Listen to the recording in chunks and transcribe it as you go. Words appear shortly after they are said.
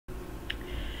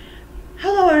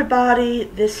everybody,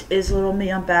 this is Little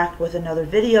Me. I'm back with another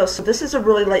video. So this is a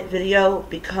really late video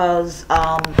because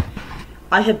I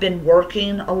have been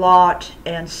working a lot,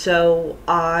 and so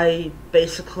I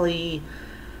basically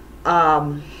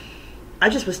I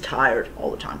just was tired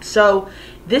all the time. So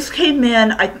this came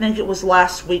in, I think it was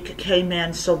last week it came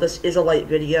in, so this is a late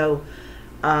video.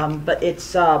 But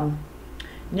it's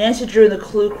Nancy Drew and the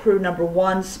Clue Crew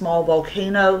 #1, Small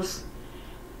Volcanoes.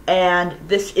 And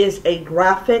this is a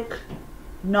graphic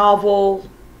novel.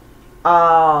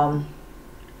 You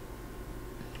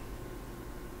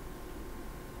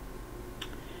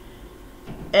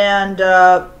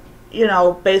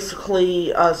know,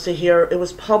 basically, so here, it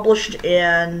was published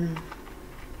in,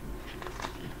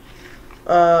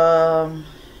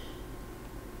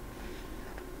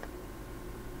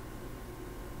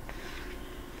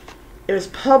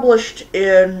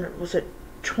 was it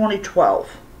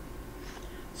 2012?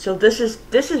 So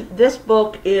this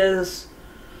book is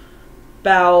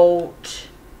about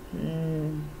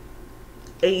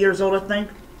 8 years old, I think.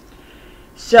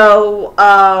 So,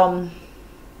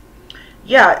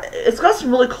 yeah, it's got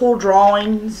some really cool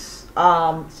drawings.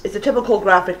 It's a typical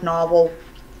graphic novel.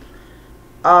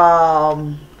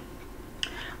 I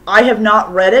have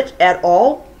not read it at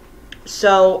all,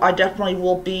 so I definitely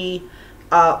will be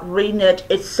reading it.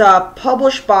 It's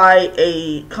published by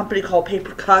a company called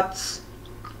Paper Cuts.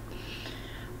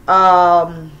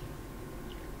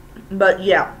 But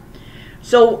yeah,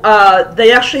 so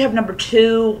they actually have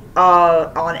 #2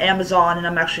 on Amazon, and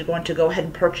I'm actually going to go ahead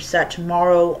and purchase that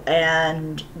tomorrow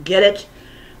and get it.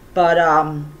 But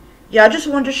yeah, I just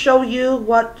wanted to show you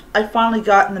what I finally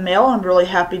got in the mail. I'm really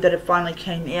happy that it finally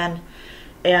came in.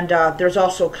 And there's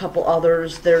also a couple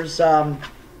others. There's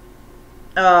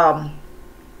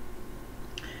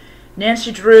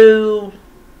Nancy Drew.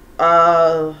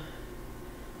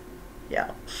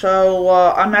 Yeah, so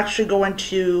I'm actually going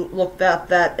to look at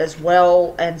that as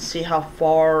well and see how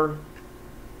far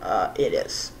it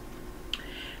is.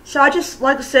 So I just,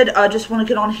 like I said, I just want to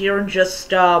get on here and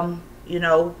just, you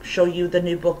know, show you the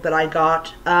new book that I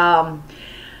got.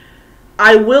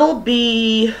 I will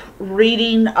be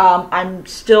reading. I'm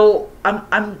doing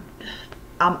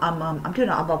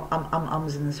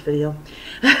ums in this video.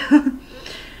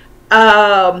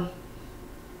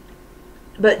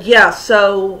 But yeah,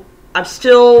 so I'm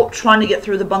still trying to get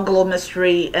through the Bungalow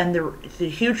Mystery, and the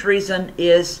huge reason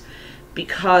is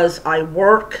because I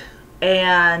work,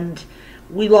 and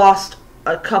we lost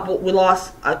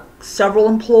several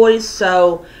employees,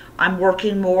 so I'm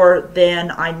working more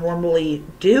than I normally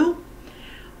do.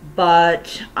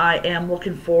 But I am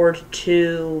looking forward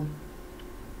to,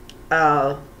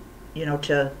 you know,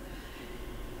 to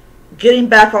getting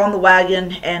back on the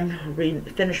wagon and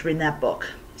finish reading that book.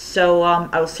 So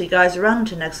I will see you guys around.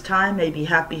 Until next time, may be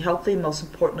happy, healthy, most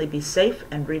importantly be safe,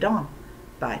 and read on.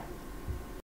 Bye.